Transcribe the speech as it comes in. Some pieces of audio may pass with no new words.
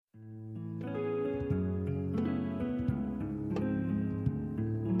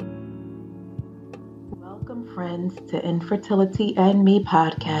Welcome, friends, to Infertility and Me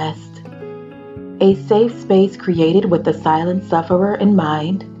podcast, a safe space created with the silent sufferer in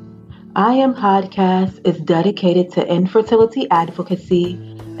mind. I Am Podcast is dedicated to infertility advocacy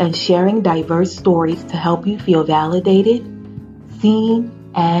and sharing diverse stories to help you feel validated,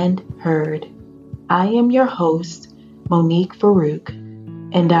 seen, and heard. I am your host, Monique Farouk,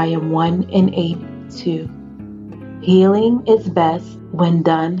 and I am one in eight too. Healing is best when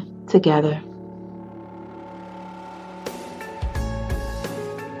done together.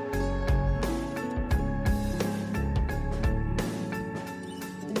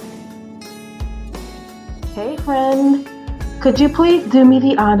 Hey friend, could you please do me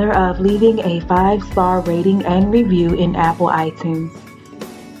the honor of leaving a 5-star rating and review in Apple iTunes?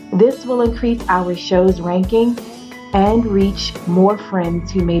 This will increase our show's ranking and reach more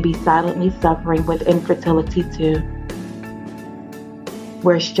friends who may be silently suffering with infertility too.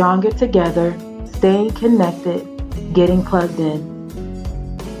 We're stronger together, staying connected, getting plugged in.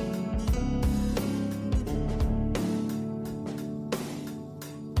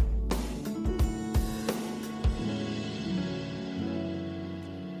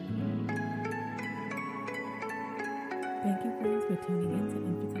 Thank you, friends, for tuning in to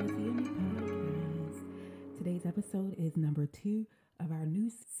Infertility and Me podcast. Today's episode is number 2 of our new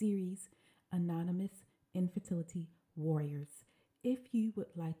series, Anonymous Infertility Warriors. If you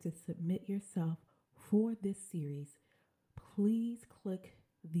would like to submit yourself for this series, please click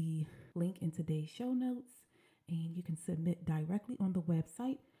the link in today's show notes and you can submit directly on the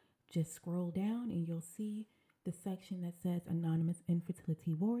website. Just scroll down and you'll see the section that says Anonymous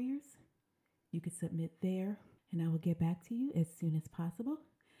Infertility Warriors. You can submit there and I will get back to you as soon as possible.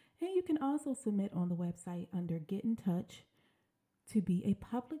 And you can also submit on the website under Get in Touch to be a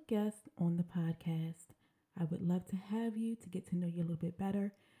public guest on the podcast. I would love to have you to get to know you a little bit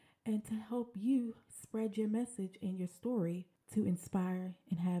better and to help you spread your message and your story to inspire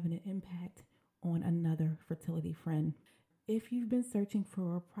and have an impact on another fertility friend. If you've been searching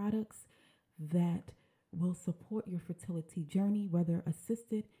for products that will support your fertility journey, whether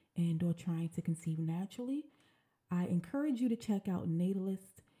assisted and or trying to conceive naturally, I encourage you to check out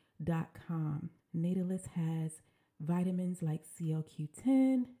Natalist.com. Natalist has vitamins like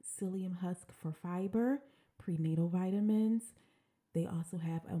CLQ10, psyllium husk for fiber, prenatal vitamins. They also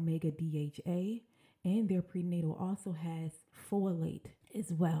have omega DHA, and their prenatal also has folate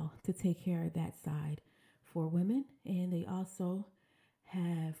as well to take care of that side for women. And they also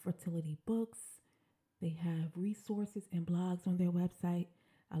have fertility books. They have resources and blogs on their website.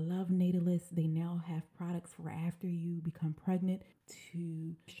 I love Natalist. They now have products for after you become pregnant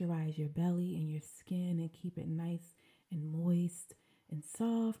to moisturize your belly and your skin and keep it nice and moist and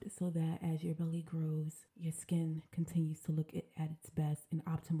soft so that as your belly grows, your skin continues to look at its best and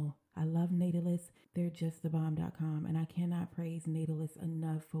optimal. I love Natalist. They're justthebomb.com, and I cannot praise Natalist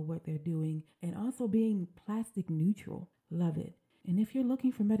enough for what they're doing and also being plastic neutral. Love it. And if you're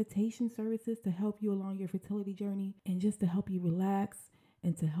looking for meditation services to help you along your fertility journey and just to help you relax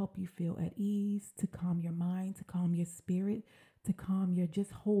and to help you feel at ease, to calm your mind, to calm your spirit, to calm your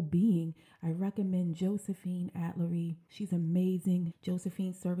just whole being, I recommend Josephine Atlery. She's amazing.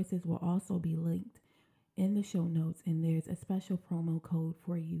 Josephine's services will also be linked in the show notes, and there's a special promo code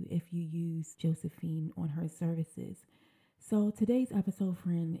for you if you use Josephine on her services. So today's episode,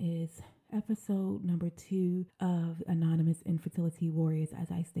 friend, is episode number 2 of Anonymous Infertility Warriors,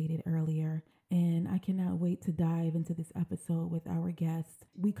 as I stated earlier. And I cannot wait to dive into this episode with our guest.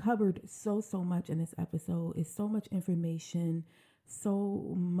 We covered so much in this episode. It's so much information,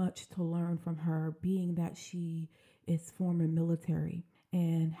 so much to learn from her, being that she is former military,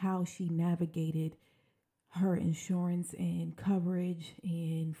 and how she navigated her insurance and coverage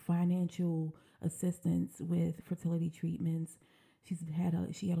and financial assistance with fertility treatments. She had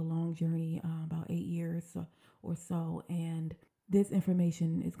a long journey, about 8 years or so, and this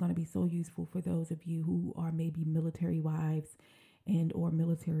information is going to be so useful for those of you who are maybe military wives and or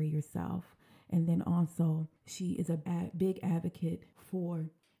military yourself. And then also, she is a big advocate for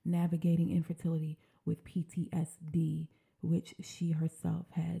navigating infertility with PTSD, which she herself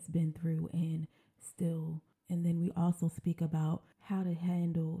has been through and still. And then we also speak about how to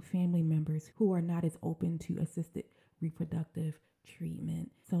handle family members who are not as open to assisted reproductive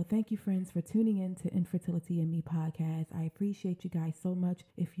treatment. So thank you, friends, for tuning in to Infertility and Me podcast. I appreciate you guys so much.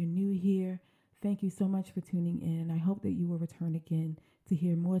 If you're new here, thank you so much for tuning in. I hope that you will return again to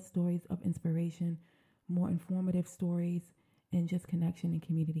hear more stories of inspiration, more informative stories, and just connection and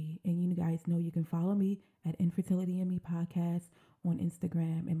community. And you guys know you can follow me at Infertility and Me podcast on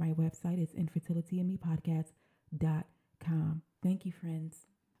Instagram, and my website is infertilityandmepodcast.com. Thank you, friends.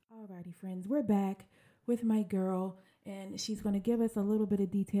 Alrighty, friends, we're back with my girl, and she's going to give us a little bit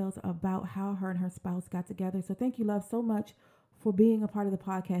of details about how her and her spouse got together. So thank you, love, so much for being a part of the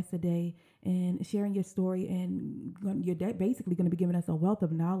podcast today and sharing your story. And you're basically going to be giving us a wealth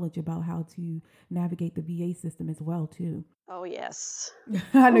of knowledge about how to navigate the VA system as well, too. Oh, yes.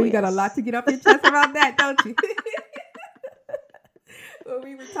 I know you got a lot to get off your chest about that, don't you? When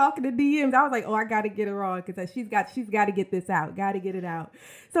we were talking to DMs, I was like, "Oh, I got to get her on because she's got to get this out, got to get it out."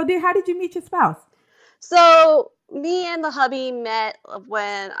 So, dear, how did you meet your spouse? So me and the hubby met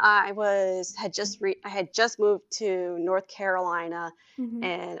when I had just moved to North Carolina,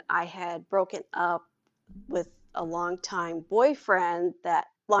 and I had broken up with a longtime boyfriend. That,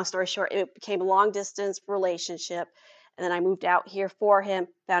 long story short, it became a long distance relationship, and then I moved out here for him.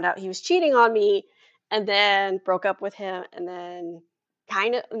 Found out he was cheating on me, and then broke up with him, and then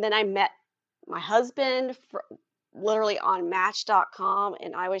then I met my husband literally on Match.com,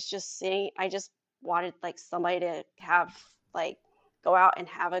 and I was just seeing. I just wanted like somebody to have like go out and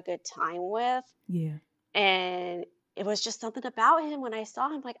have a good time with. Yeah. And it was just something about him. When I saw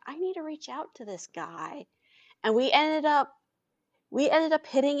him, like, I need to reach out to this guy. And we ended up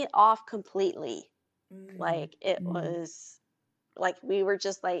hitting it off completely. Like, it was like we were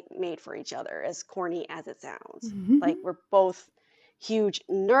just like made for each other, as corny as it sounds. Like, we're both huge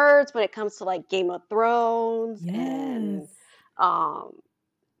nerds when it comes to like Game of Thrones. Yes. And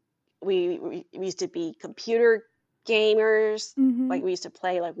we used to be computer gamers. Like, we used to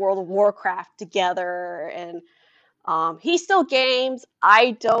play like World of Warcraft together, and he still games.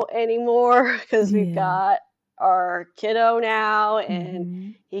 I don't anymore because we've got our kiddo now,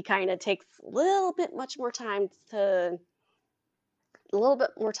 and he kind of takes a little bit more time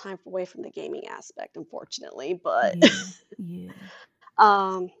away from the gaming aspect, unfortunately. But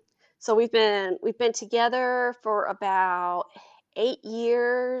so we've been together for about 8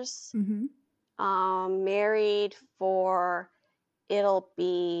 years. Married for, it'll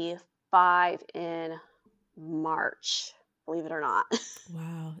be 5 in March, believe it or not.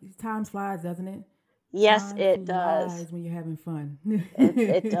 Wow. Time flies, doesn't it? Yes, Time it flies does. when you're having fun.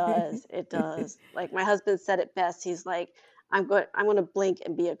 It does. It does. Like, my husband said it best. He's like, I'm going to blink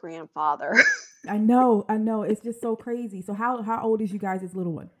and be a grandfather. I know. It's just so crazy. So how old is you guys'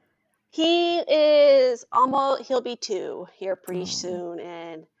 little one? He is he'll be 2 here pretty soon.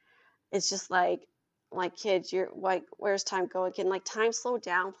 And it's just like, kids, you're like, where's time going? Can like time slow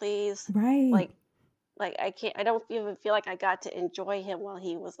down, please? Right. Like I don't even feel like I got to enjoy him while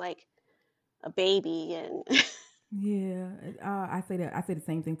he was like a baby. And yeah, I say the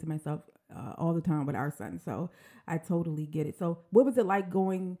same thing to myself all the time with our son. So I totally get it. So what was it like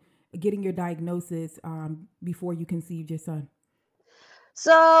getting your diagnosis before you conceived your son?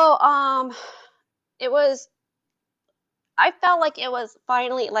 So I felt like it was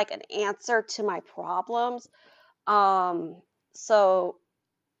finally like an answer to my problems. So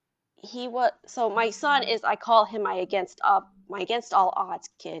my son is, I call him my against all odds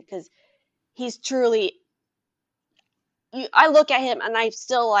kid, because he's truly, I look at him and I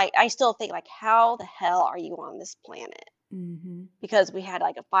still think like, how the hell are you on this planet? Because we had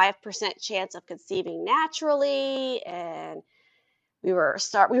like a 5% chance of conceiving naturally, and we were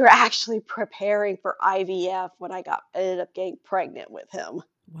actually preparing for IVF when I ended up getting pregnant with him.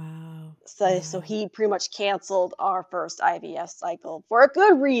 Wow. So he pretty much canceled our first IVF cycle for a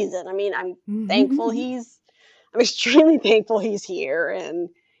good reason. I mean, I'm extremely thankful he's here, and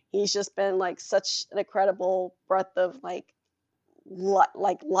he's just been like such an incredible breath of like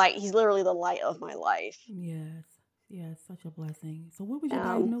light. He's literally the light of my life. Yes, such a blessing. So what was your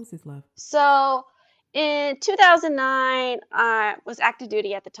diagnosis, love? So in 2009, I was active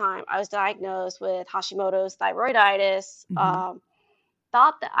duty at the time. I was diagnosed with Hashimoto's thyroiditis.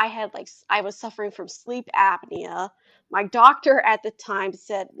 Thought that I was suffering from sleep apnea. My doctor at the time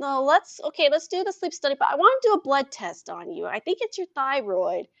said, "No, let's do the sleep study, but I want to do a blood test on you. I think it's your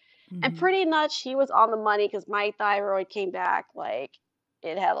thyroid." And pretty much he was on the money, because my thyroid came back like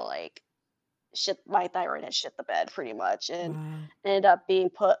it had like shit. My thyroid had shit the bed pretty much, and ended up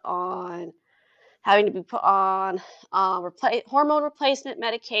having to be put on hormone replacement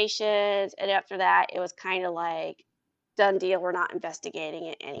medications. And after that, it was kind of like, done deal, we're not investigating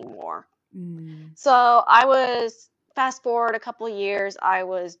it anymore. So fast forward a couple of years, I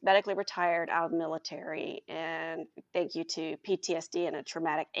was medically retired out of the military, and thank you to PTSD and a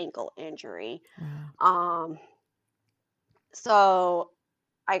traumatic ankle injury. So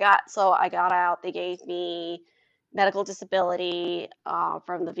I got out. They gave me medical disability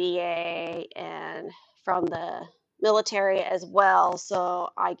from the VA and from the military as well. So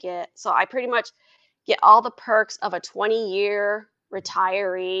I pretty much get all the perks of a 20-year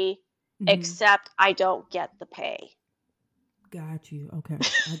retiree except I don't get the pay. Got you. Okay,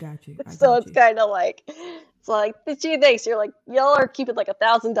 I got you. So it's kind of like, it's like the two things. You're like, y'all are keeping like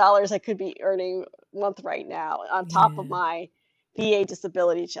 $1,000 I could be earning a month right now on top of my VA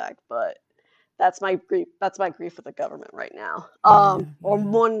disability check, but that's my grief. That's my grief with the government right now. Or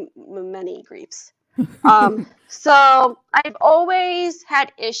many griefs. So I've always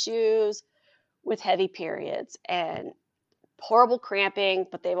had issues with heavy periods and horrible cramping,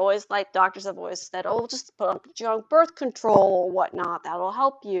 but they've always, like, doctors have always said, oh, just put you on birth control or whatnot, that'll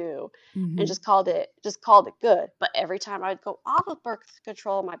help you, and just called it good. But every time I'd go off of birth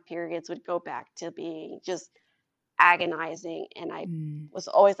control, my periods would go back to being just agonizing, and I was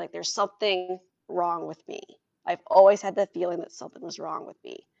always like, there's something wrong with me. I've always had the feeling that something was wrong with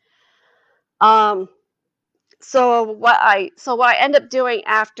me. So what I end up doing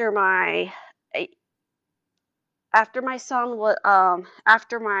after my son was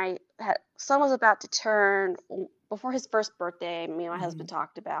about to turn, before his first birthday, me and my husband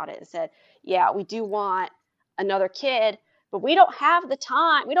talked about it and said, yeah, we do want another kid, but we don't have the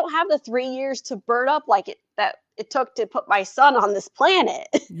time. We don't have the 3 years to burn up like it took to put my son on this planet.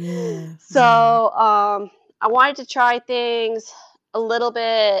 Yeah. So I wanted to try things a little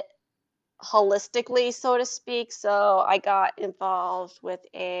bit holistically, so to speak. So I got involved with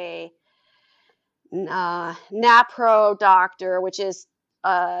a NAPRO doctor, which is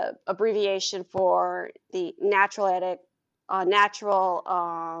abbreviation for the natural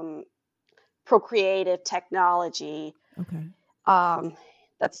procreative technology. Okay.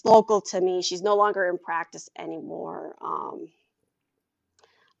 That's local to me. She's no longer in practice anymore.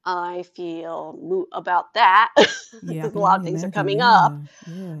 I feel about that. Yeah, a lot of things are coming up.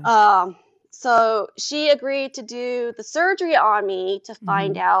 Yeah. So she agreed to do the surgery on me to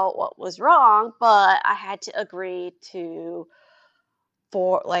find out what was wrong, but I had to agree to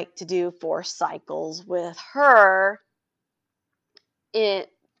do 4 cycles with her in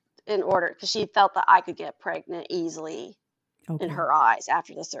order, because she felt that I could get pregnant easily in her eyes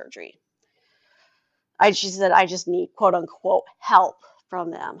after the surgery. She said I just need quote unquote help from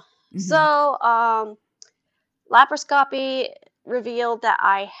them. So laparoscopy revealed that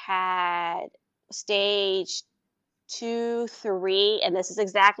I had stage 2-3, and this is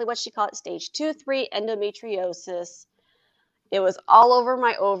exactly what she called it, stage 2-3 endometriosis. It was all over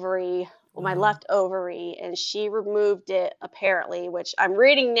my ovary, my left ovary, and she removed it apparently, which I'm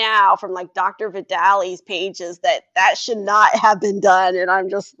reading now from like Dr. Vidali's pages that should not have been done, and I'm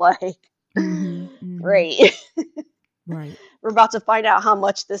just like, great. Right. We're about to find out how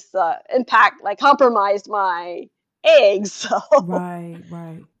much this compromised my eggs. So right.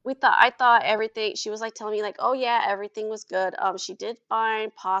 I thought everything, she was like telling me like, oh yeah, everything was good. She did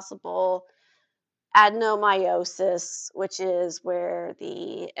find possible adenomyosis, which is where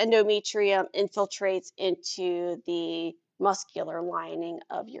the endometrium infiltrates into the muscular lining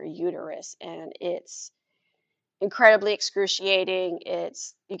of your uterus, and it's incredibly excruciating.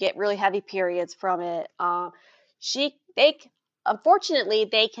 You get really heavy periods from it. Unfortunately,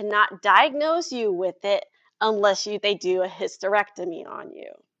 they cannot diagnose you with it unless they do a hysterectomy on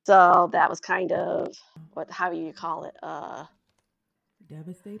you. So that was kind of, how do you call it?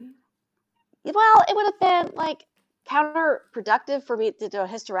 Devastating? Well, it would have been like counterproductive for me to do a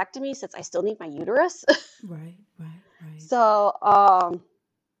hysterectomy since I still need my uterus. Right. So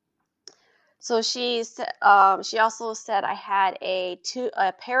she also said I had a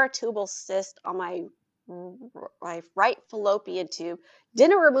paratubal cyst on my right fallopian tube.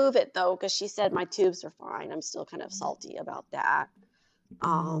 Didn't remove it though, because she said my tubes are fine. I'm still kind of salty about that.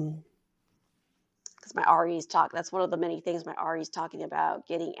 Because my RE's that's one of the many things my RE's talking about,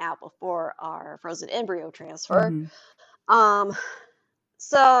 getting out before our frozen embryo transfer.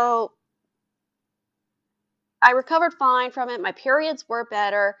 So I recovered fine from it. My periods were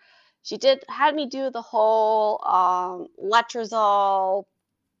better. She had me do the whole letrozole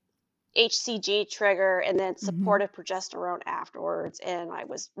HCG trigger and then supportive progesterone afterwards, and I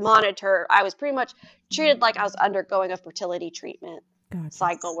was monitored. I was pretty much treated like I was undergoing a fertility treatment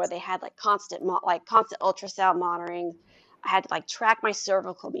cycle, where they had like constant ultrasound monitoring. I had to like track my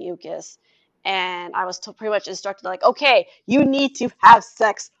cervical mucus, and I was pretty much instructed like, okay, you need to have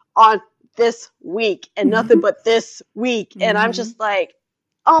sex on this week and nothing but this week. And I'm just like,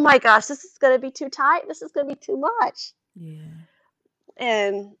 oh my gosh, this is going to be too tight. This is going to be too much. Yeah.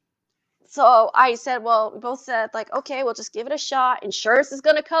 And so I said, well, we both said like, okay, we'll just give it a shot. Insurance is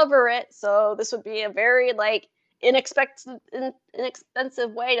going to cover it. So this would be a very like inexpensive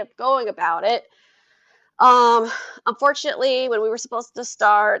way of going about it. Unfortunately, when we were supposed to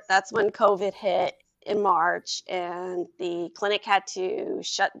start, that's when COVID hit. in March, and the clinic had to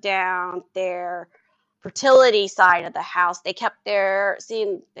shut down their fertility side of the house. They kept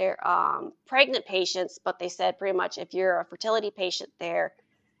seeing their pregnant patients, but they said pretty much if you're a fertility patient there,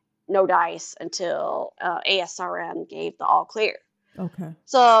 no dice until ASRM gave the all clear. Okay.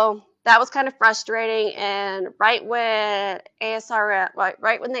 So that was kind of frustrating. And right when ASRM,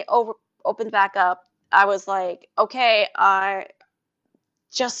 right when they opened back up, I was like, okay, I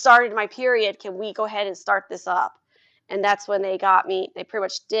just started my period. Can we go ahead and start this up? And that's when they got me. They pretty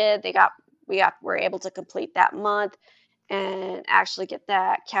much did. Were able to complete that month and actually get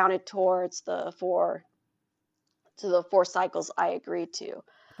that counted towards the four cycles I agreed to.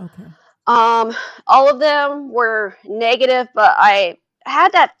 Okay. All of them were negative, but I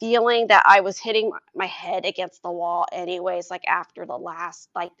had that feeling that I was hitting my head against the wall anyways. Like after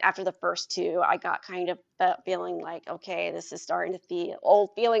the first two, I got kind of feeling like, okay, this is starting to feel,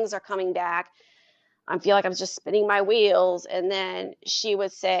 old feelings are coming back. I feel like I'm just spinning my wheels. And then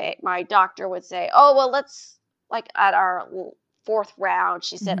my doctor would say, oh, well, let's, like at our fourth round,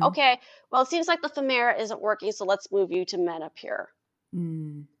 she said, okay, well, it seems like the Femara isn't working, so let's move you to Menopur.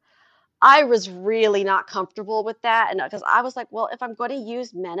 I was really not comfortable with that, and because I was like, well, if I'm going to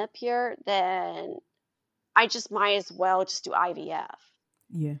use Menopur, then I just might as well just do IVF.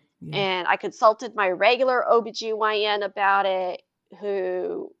 Yeah. And I consulted my regular OBGYN about it,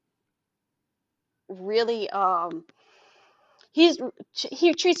 who really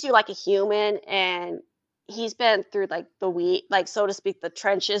he treats you like a human, and he's been through like so to speak, the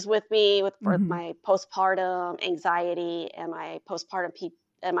trenches with me for my postpartum anxiety and my postpartum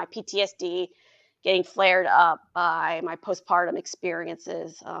and my PTSD getting flared up by my postpartum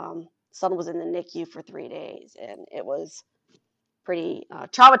experiences. Son was in the NICU for 3 days, and it was pretty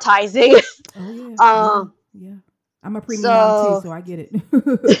traumatizing. Oh yeah. Yeah. I'm a preemie mom too, so I get it.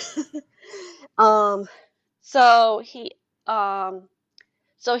 I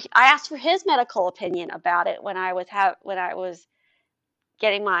asked for his medical opinion about it when I was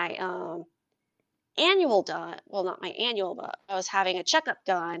getting my annual done. Well, not my annual, but I was having a checkup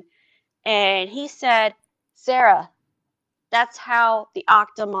done, and he said, Sarah, that's how the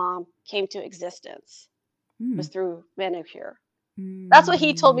Octomom came to existence. Was through Menopur. That's what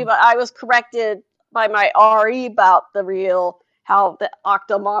he told me, but I was corrected by my RE about how the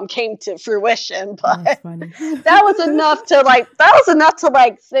Octomom came to fruition. But that's funny. that was enough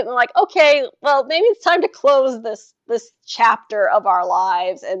to sit and like, okay, well, maybe it's time to close this chapter of our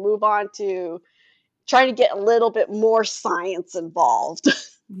lives and move on to trying to get a little bit more science involved.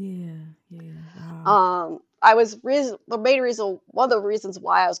 Yeah. Wow. One of the reasons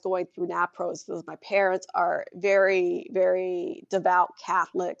why I was going through NAPRO is because my parents are very, very devout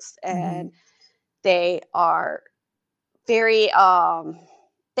Catholics, and they are very,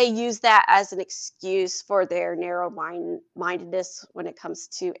 they use that as an excuse for their narrow-mindedness when it comes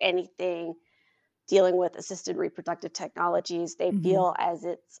to anything dealing with assisted reproductive technologies. They feel as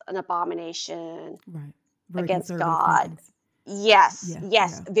it's an abomination against God. Thinkings.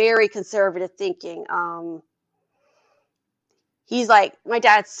 Yes. Very conservative thinking. He's like, my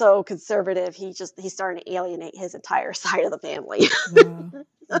dad's so conservative. He's starting to alienate his entire side of the family. Wow.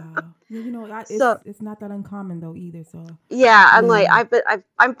 It's not that uncommon though either. So I'm like,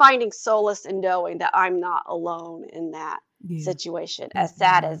 I'm finding solace in knowing that I'm not alone in that situation. As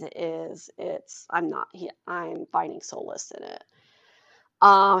sad as it is, I'm finding solace in it.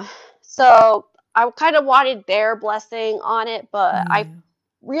 So I kind of wanted their blessing on it, but I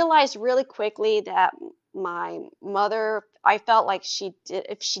realized really quickly that my mother, I felt like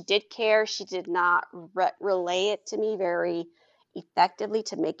if she did care, she did not relay it to me very effectively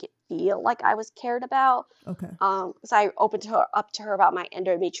to make it feel like I was cared about. Okay. Because I opened up to her about my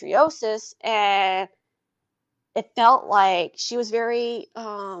endometriosis, and it felt like she was very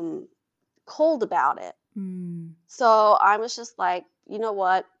cold about it. So I was just like, you know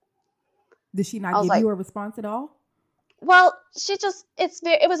what? Did she not give you a response at all? Well,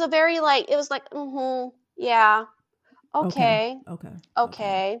 it was a very like, it was like, yeah, okay.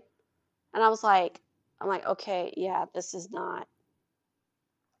 And I'm like, okay, yeah, this is not.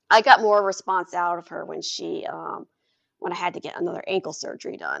 I got more response out of her when when I had to get another ankle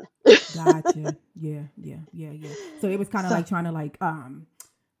surgery done. Gotcha. Yeah. So it was kind of like trying to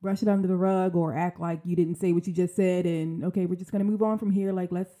brush it under the rug or act like you didn't say what you just said, and okay, we're just gonna move on from here.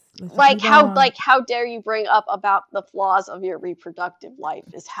 Like let's how dare you bring up about the flaws of your reproductive life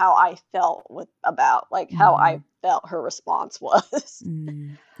is how I felt how I felt her response was.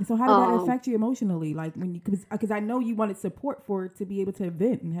 And so how did that affect you emotionally? Like because I know you wanted support for it to be able to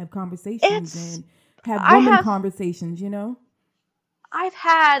vent and have conversations and have women conversations, you know? I've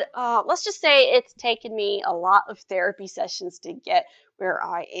had, let's just say it's taken me a lot of therapy sessions to get where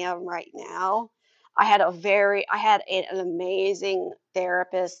I am right now. I had an amazing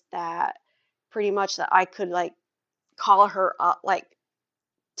therapist that pretty much that I could like call her up, like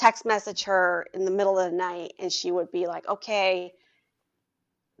text message her in the middle of the night, and she would be like, okay,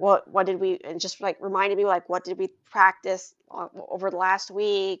 what did we, and just like reminded me like what did we practice over the last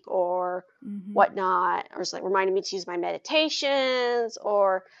week or whatnot, or just like reminding me to use my meditations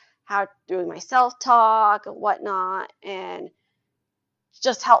or how doing my self-talk and whatnot, and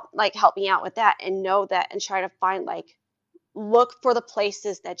just help me out with that and know that and try to find like look for the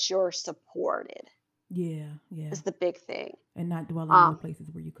places that you're supported. Yeah, is the big thing. And not dwelling on the places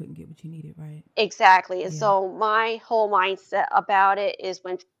where you couldn't get what you needed, right? Exactly. And so my whole mindset about it is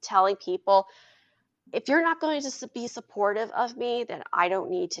when telling people, if you're not going to be supportive of me, then I don't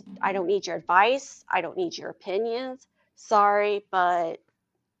need your advice. I don't need your opinions. Sorry, but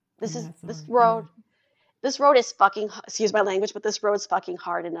this road is fucking, excuse my language, but this road's fucking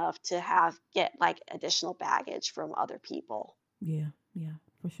hard enough to get like additional baggage from other people. Yeah,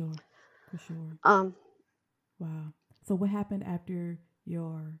 for sure. Wow. So what happened after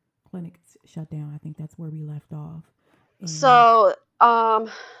your clinic shut down? I think that's where we left off. So,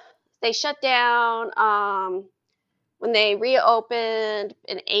 they shut down, when they reopened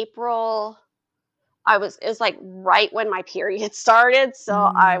in April. It was like right when my period started. So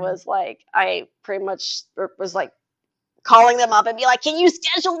I was like, I pretty much was like calling them up and be like, can you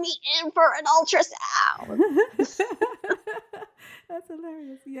schedule me in for an ultrasound? That's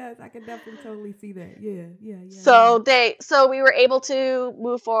hilarious. Yes, I can definitely totally see that. Yeah. So we were able to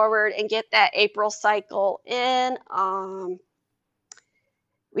move forward and get that April cycle in.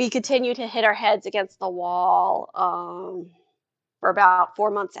 We continued to hit our heads against the wall for about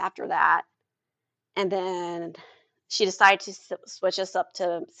 4 months after that. And then she decided to switch us up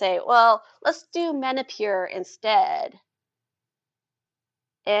to say, well, let's do Menopur instead.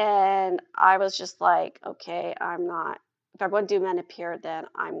 And I was just like, okay, if I'm going to do Menopur, then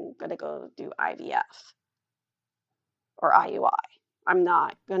I'm going to go do IVF or IUI. I'm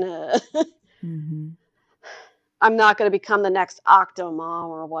not going to... I'm not going to become the next Octomom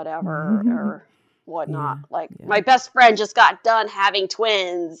or whatever or whatnot. My best friend just got done having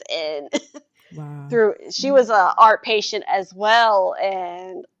twins, and wow. She was a art patient as well,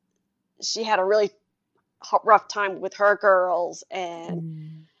 and she had a really rough time with her girls,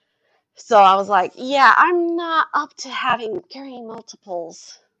 and so I was like, yeah, I'm not up to carrying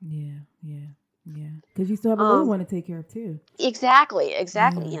multiples. Yeah. Because you still have a little one to take care of too. Exactly.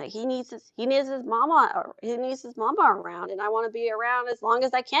 You know, he needs his mama. He needs his mama around, and I want to be around as long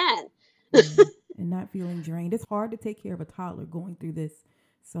as I can. And not feeling drained. It's hard to take care of a toddler going through this.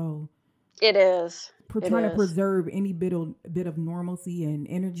 So it is. Trying to preserve any bit of normalcy and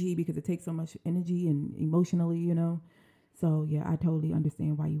energy, because it takes so much energy and emotionally, you know. So yeah, I totally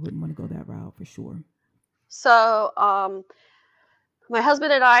understand why you wouldn't want to go that route for sure. So my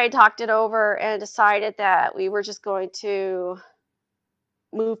husband and I talked it over and decided that we were just going to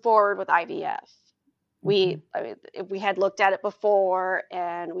move forward with IVF. We had looked at it before,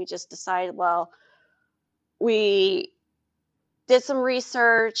 and we just decided, well, we did some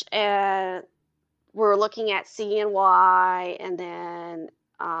research, and we're looking at CNY, and then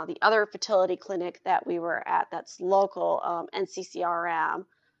the other fertility clinic that we were at that's local, NCCRM.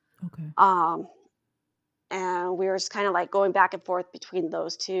 Okay. And we were just kind of like going back and forth between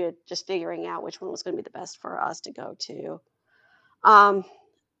those two, just figuring out which one was going to be the best for us to go to.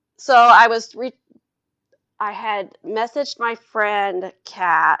 So I had messaged my friend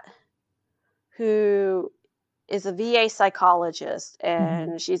Kat, who is a VA psychologist,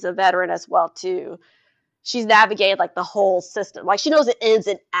 and she's a veteran as well too. She's navigated like the whole system. Like she knows the ins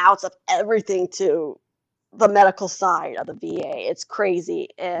and outs of everything to the medical side of the VA. It's crazy.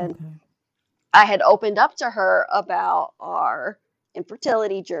 And I had opened up to her about our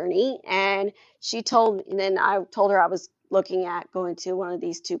infertility journey, and she told me, and then I told her I was looking at going to one of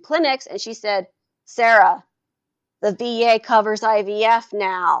these two clinics, and she said, Sarah, the VA covers IVF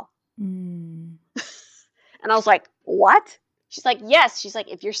now. And I was like, what? She's like, yes. She's like,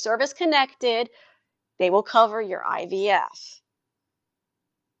 if you're service connected, they will cover your IVF.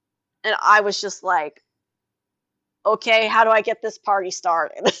 And I was just like, okay, how do I get this party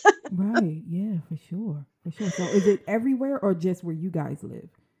started? Right. Yeah, for sure. So is it everywhere or just where you guys live?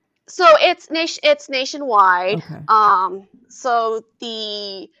 So it's nationwide. Okay. So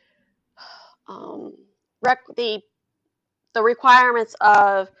the requirements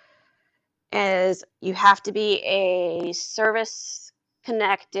is you have to be a service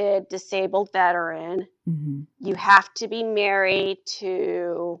connected disabled veteran. You have to be married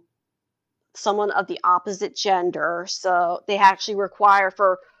to someone of the opposite gender. So they actually require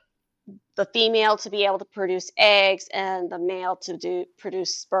for the female to be able to produce eggs and the male to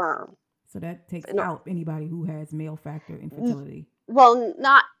produce sperm. So that takes out anybody who has male factor infertility. Well,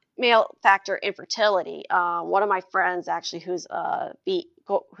 not male factor infertility. One of my friends actually who's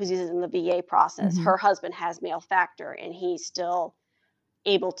in the VA process, her husband has male factor and he's still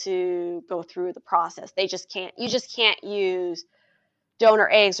able to go through the process. You just can't use donor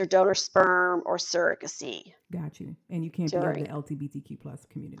eggs or donor sperm or surrogacy. Got you. And you can't be of the LGBTQ plus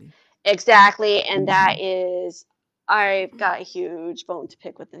community. Exactly. And that is, I've got a huge bone to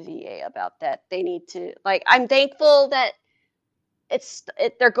pick with the VA about that. They need to, I'm thankful that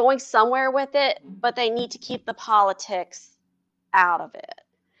they're going somewhere with it, but they need to keep the politics out of it.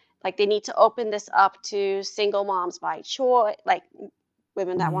 They need to open this up to single moms by choice,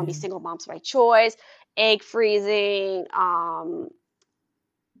 women that want to be single moms by choice, egg freezing,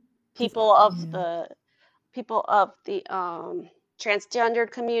 people of the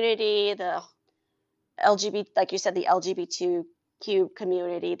transgendered community, the LGBT, like you said, the LGBTQ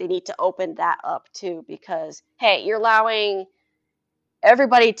community. They need to open that up too, because hey, you're allowing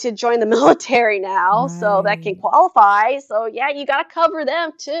everybody to join the military now, so that can qualify. So yeah, you got to cover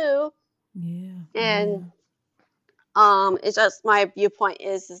them too. Yeah. And it's just my viewpoint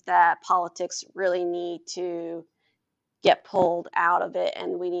is that politics really need to get pulled out of it,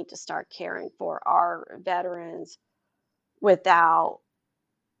 and we need to start caring for our veterans without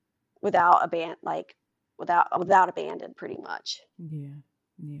abandon, pretty much. Yeah,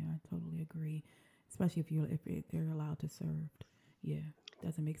 I totally agree. Especially if they're allowed to serve. Yeah,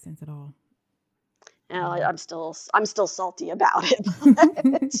 doesn't make sense at all. And I'm still salty about it.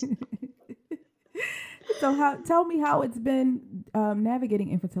 So tell me how it's been navigating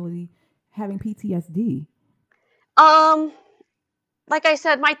infertility, having PTSD. Like I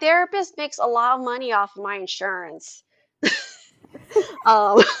said, my therapist makes a lot of money off of my insurance.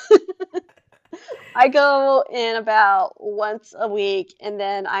 I go in about once a week, and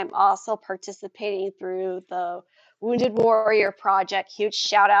then I'm also participating through the Wounded Warrior Project. Huge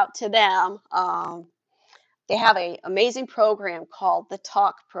shout out to them. They have an amazing program called the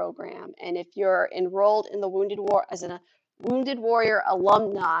Talk Program, and if you're enrolled in the as a Wounded Warrior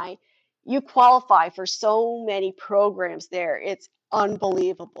alumni, you qualify for so many programs there. It's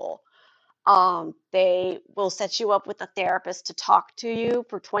unbelievable. They will set you up with a therapist to talk to you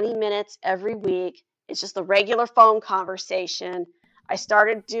for 20 minutes every week. It's just a regular phone conversation. I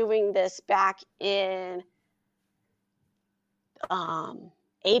started doing this back in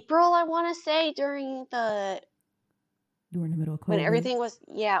April, I want to say, during the middle of COVID. When everything was,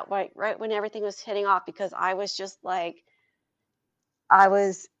 right when everything was hitting off, because I was just I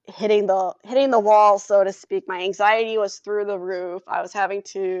was hitting the wall, so to speak. My anxiety was through the roof. I was having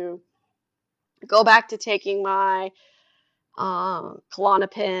to go back to taking my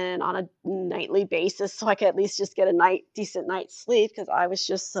Klonopin on a nightly basis so I could at least just get a decent night's sleep, because I was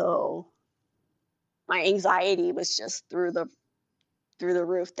just my anxiety was just through the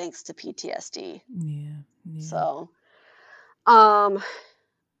roof thanks to PTSD. Yeah. So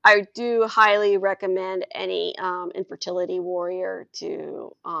I do highly recommend any infertility warrior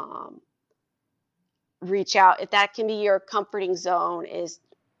to reach out. If that can be your comforting zone, is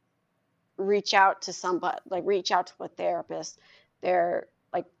reach out to somebody, reach out to a therapist. They're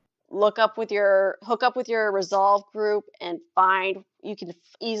hook up with your Resolve group, and you can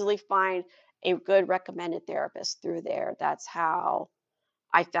easily find a good recommended therapist through there. That's how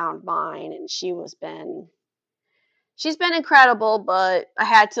I found mine, and she's been incredible, but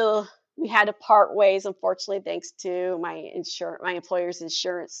we had to part ways, unfortunately, thanks to my employer's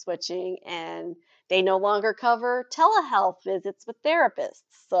insurance switching, and they no longer cover telehealth visits with therapists.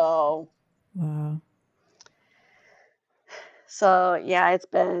 So, wow. So yeah,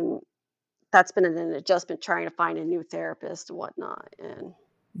 that's been an adjustment, trying to find a new therapist and whatnot. And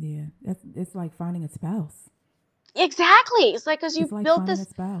yeah, it's like finding a spouse. Exactly. It's because you built this. A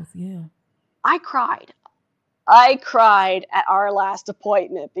spouse. Yeah. I cried at our last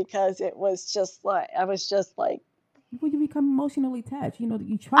appointment because it was just I was just well, you become emotionally attached.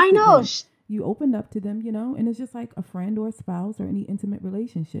 You trust. I know. Them. You opened up to them, and it's just like a friend or a spouse or any intimate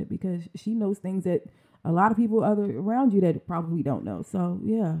relationship, because she knows things that a lot of people around you that probably don't know. So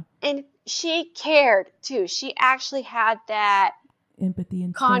yeah. And she cared too. She actually had that empathy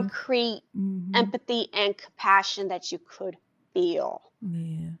and concrete empathy and compassion that you could feel.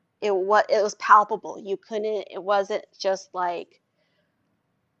 Yeah. It was palpable. It wasn't just it's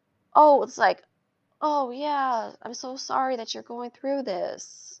oh yeah, I'm so sorry that you're going through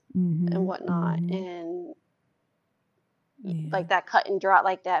this and whatnot. And like that cut and dry,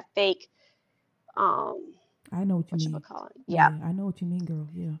 like that fake, I know what you mean. whatchamacallit. Yeah, Yeah. I know what you mean, girl.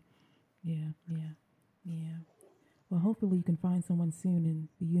 Yeah, yeah, yeah, yeah. Well, hopefully you can find someone soon, and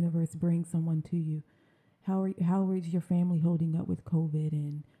the universe brings someone to you. How is your family holding up with COVID,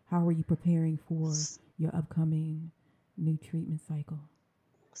 and how are you preparing for your upcoming new treatment cycle?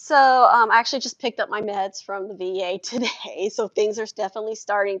 So I actually just picked up my meds from the VA today, so things are definitely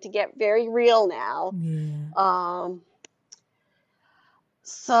starting to get very real now. Yeah.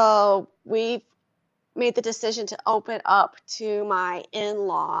 So we've made the decision to open up to my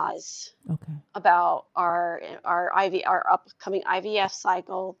in-laws Okay. about our upcoming IVF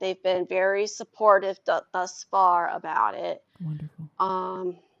cycle. They've been very supportive thus far about it. Wonderful.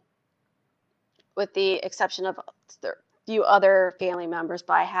 With the exception of a few other family members,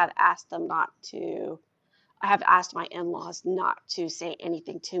 but I have asked them not to. I have asked my in-laws not to say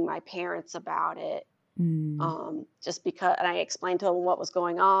anything to my parents about it. Just because, and I explained to them what was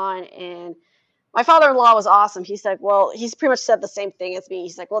going on, and my father-in-law was awesome. He said, well, he's pretty much said the same thing as me.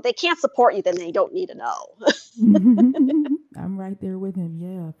 He's like, well, they can't support you, then they don't need to know. I'm right there with him.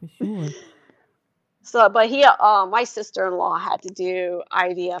 Yeah, for sure. So, but my sister-in-law had to do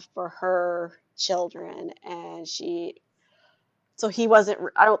IVF for her children, and so he wasn't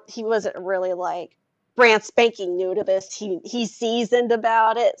really like brand spanking new to this. He's seasoned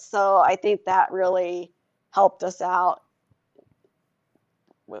about it. So I think that really helped us out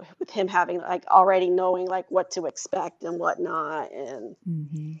with him having like already knowing like what to expect and whatnot. And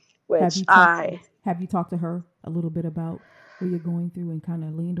which have you talked to her a little bit about what you're going through and kind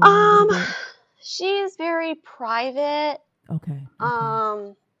of leaned on her a little bit? She is very private. Okay.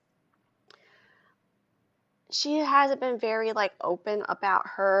 She hasn't been very like open about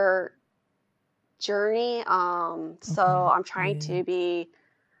her journey. So I'm trying to be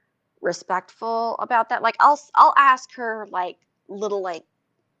respectful about that. Like I'll ask her like little like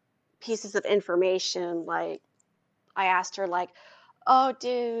pieces of information. Like I asked her like, oh,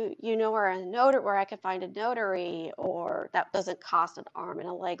 do you know where I can find a notary, or that doesn't cost an arm and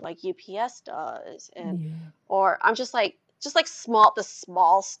a leg like UPS does, and or I'm just like the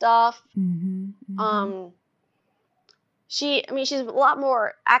small stuff. She's a lot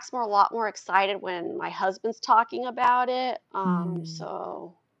more excited when my husband's talking about it.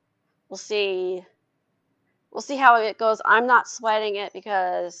 So we'll see how it goes. I'm not sweating it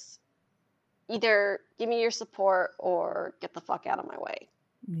because either give me your support or get the fuck out of my way.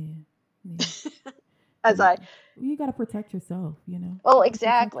 Yeah. You got to protect yourself, you know. Oh,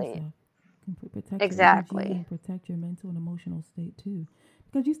 exactly. Protect your energy and protect your mental and emotional state too,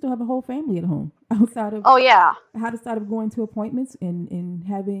 because you still have a whole family at home outside of outside of going to appointments and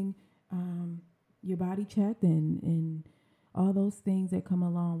having your body checked and all those things that come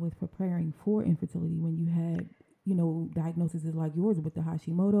along with preparing for infertility. When you had diagnoses like yours with the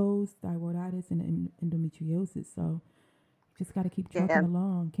Hashimoto's, thyroiditis, and endometriosis, so just got to keep trucking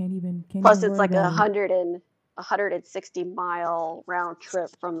along. Can't even Plus, it's like 160-mile round trip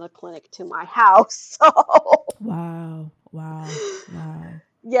from the clinic to my house. So. Wow.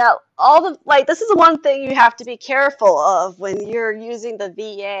 Yeah, this is the one thing you have to be careful of when you're using the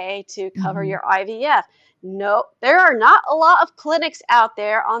VA to cover your IVF. No, there are not a lot of clinics out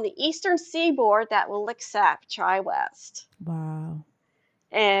there on the Eastern Seaboard that will accept TriWest. Wow.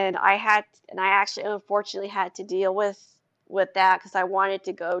 And I actually unfortunately had to deal with that because I wanted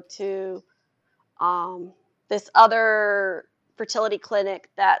to go to this other fertility clinic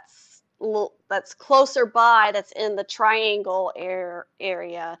that's closer by, that's in the Triangle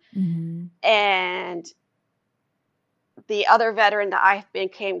area. And the other veteran that I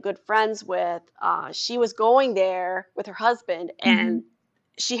became good friends with, she was going there with her husband, and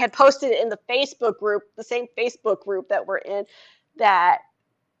she had posted in the Facebook group, the same Facebook group that we're in, that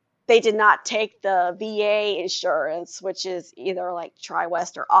they did not take the VA insurance, which is either like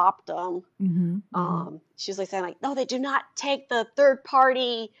TriWest or Optum. She was like saying like, no, they do not take the third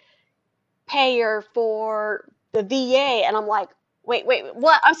party payer for the VA. And I'm like, wait,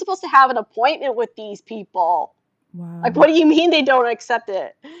 what? I'm supposed to have an appointment with these people. Wow. Like, what do you mean they don't accept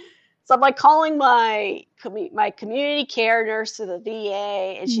it? So I'm like calling my community care nurse to the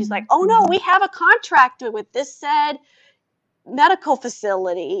VA, and she's like, oh no, we have a contract with this said medical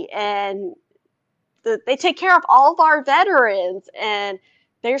facility, and they take care of all of our veterans, and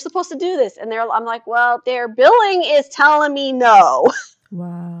they're supposed to do this. And I'm like, well, their billing is telling me no.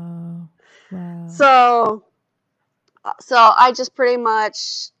 Wow. So I just pretty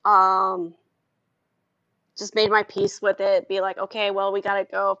much just made my peace with it. Be like, okay, well, we got to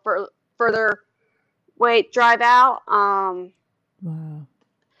go further drive out. Wow.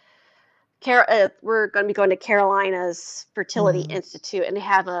 We're going to be going to Carolina's Fertility Wow. Institute, and they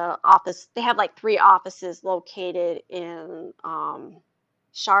have a office. They have like 3 offices located in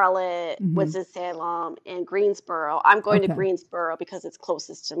Charlotte, Winston-Salem, and Greensboro. I'm going to Okay. Greensboro because it's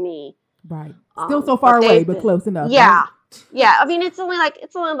closest to me. Right. Still so far away, but close enough. Yeah. Right? Yeah. I mean,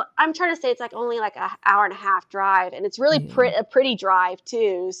 I'm trying to say it's like only like an hour and a half drive, and it's really a pretty drive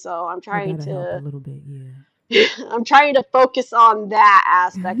too. So I'm trying to help a little bit. Yeah. I'm trying to focus on that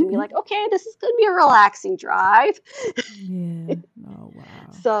aspect and be like, okay, this is going to be a relaxing drive. Yeah. Oh,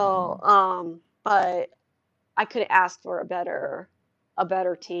 wow. So, but I could ask for a better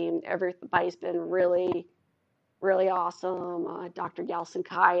team. Everybody's been really, really awesome. Dr.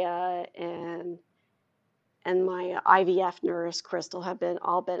 Galson-Kaya and my IVF nurse, Crystal, have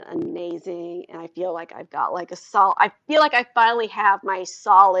all been amazing. And I feel like I've got like I feel like I finally have my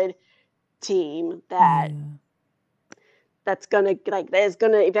solid team that is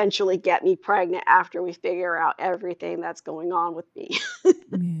gonna eventually get me pregnant after we figure out everything that's going on with me.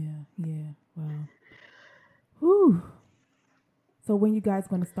 Yeah. Wow. Whew. So when you guys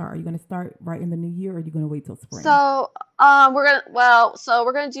going to start? Are you going to start right in the new year, or are you going to wait till spring? So we're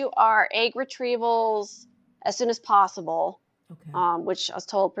gonna do our egg retrievals as soon as possible. Okay. Which I was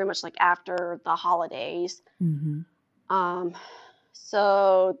told pretty much like after the holidays.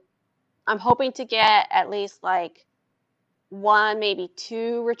 So I'm hoping to get at least like 1, maybe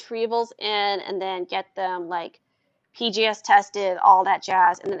 2 retrievals in, and then get them like PGS tested, all that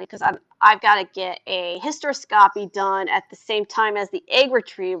jazz. And then because I've got to get a hysteroscopy done at the same time as the egg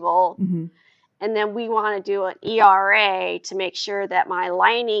retrieval. And then we want to do an ERA to make sure that my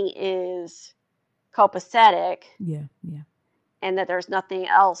lining is copacetic. Yeah. And that there's nothing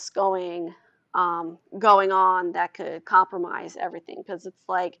else going on that could compromise everything, because it's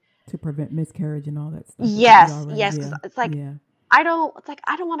like to prevent miscarriage and all that stuff. Yes. Because it's like I don't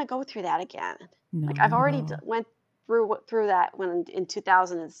want to go through that again. No, like I've already went through that when in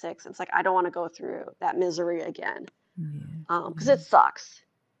 2006. It's like I don't want to go through that misery again. Because it sucks.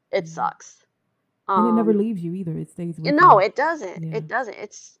 It sucks. And it never leaves you either. It stays with you. No, it doesn't. Yeah. It doesn't.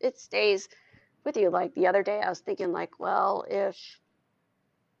 It stays with you. Like the other day, I was thinking like, well, if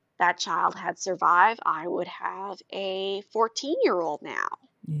that child had survived, I would have a 14-year-old now.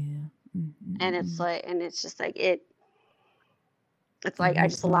 Yeah. And it's like, and it's just like it's like I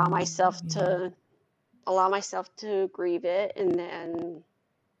just allow myself to grieve it, and then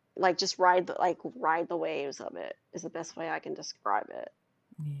like just ride the waves of it is the best way I can describe it.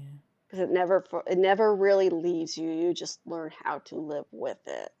 Yeah. Because it never really leaves you. You just learn how to live with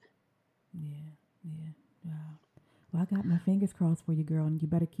it. Yeah. Wow. Well, I got my fingers crossed for you, girl, and you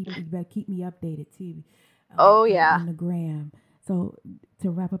better keep me updated too. Oh yeah. On the gram. So to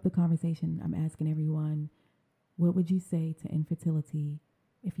wrap up the conversation, I'm asking everyone, what would you say to infertility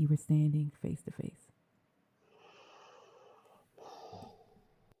if you were standing face to face?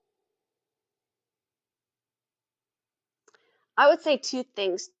 I would say 2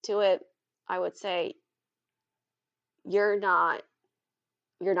 things to it. I would say you're not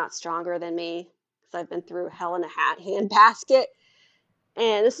stronger than me, because I've been through hell in a handbasket.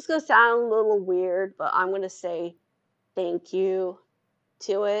 And this is going to sound a little weird, but I'm going to say thank you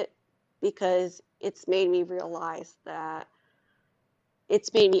to it, because it's made me realize that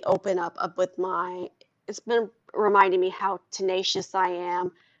it's made me open up with it's been reminding me how tenacious I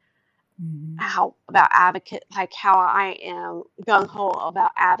am, how I am gung-ho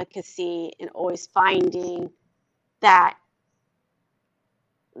about advocacy, and always finding that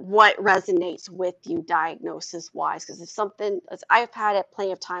what resonates with you diagnosis wise. Because I've had it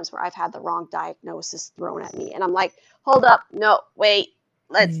plenty of times where I've had the wrong diagnosis thrown at me, and I'm like, hold up, no, wait,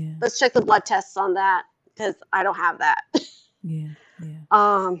 let's check the blood tests on that, because I don't have that. Yeah.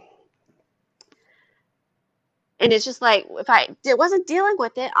 And it's just like, if I wasn't dealing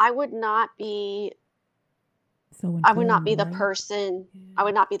with it, I would not be the person. Yeah. I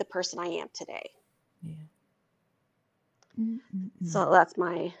would not be the person I am today. Yeah. So that's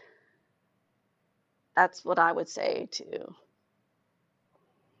what I would say to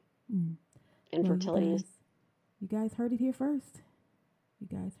infertility. Well, you guys heard it here first.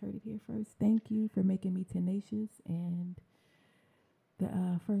 Thank you for making me tenacious. And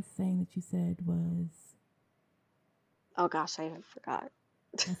the first saying that you said was, oh gosh, I forgot.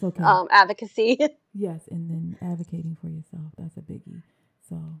 That's okay. Advocacy. Yes, and then advocating for yourself. That's a biggie.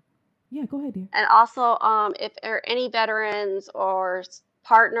 So, yeah, go ahead, dear. And also, if there are any veterans or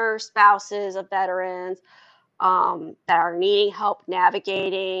spouses of veterans that are needing help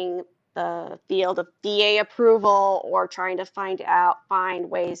navigating the field of VA approval or trying to find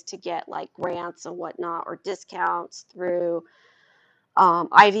ways to get like grants and whatnot or discounts through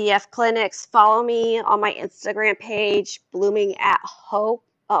IVF clinics, follow me on my Instagram page, Blooming in Hope.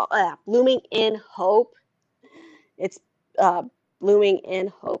 It's Blooming in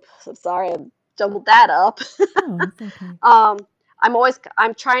Hope. I'm sorry, I jumbled that up. Oh, that's okay.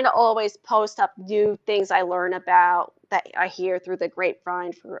 I'm trying to always post up new things I learn about that I hear through the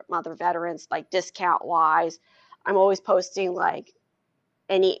grapevine from other veterans, like discount wise. I'm always posting like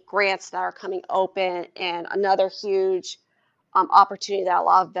any grants that are coming open. And another huge opportunity that a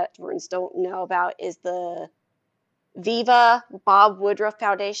lot of veterans don't know about is the VIVA, Bob Woodruff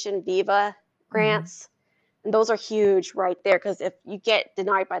Foundation, VIVA grants. And those are huge right there, because if you get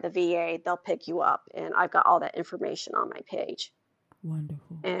denied by the VA, they'll pick you up. And I've got all that information on my page.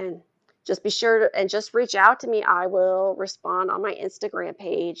 Wonderful. And just be sure to just reach out to me. I will respond on my Instagram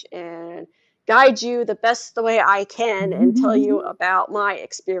page and guide you the way I can and tell you about my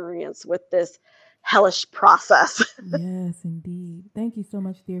experience with this hellish process. Yes, indeed. Thank you so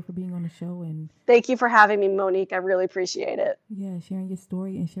much, dear, for being on the show. And thank you for having me, Monique. I really appreciate it. Yeah, sharing your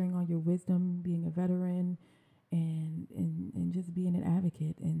story and sharing all your wisdom, being a veteran and just being an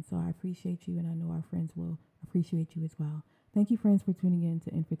advocate. And so I appreciate you, and I know our friends will appreciate you as well. Thank you, friends, for tuning in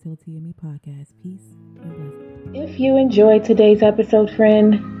to Infertility and Me podcast. Peace and blessings. If you enjoyed today's episode,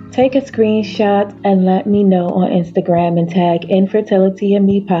 friend, take a screenshot and let me know on Instagram and tag Infertility and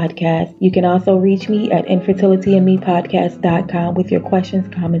Me podcast. You can also reach me at infertilityandmepodcast.com with your questions,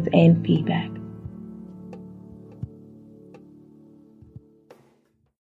 comments, and feedback.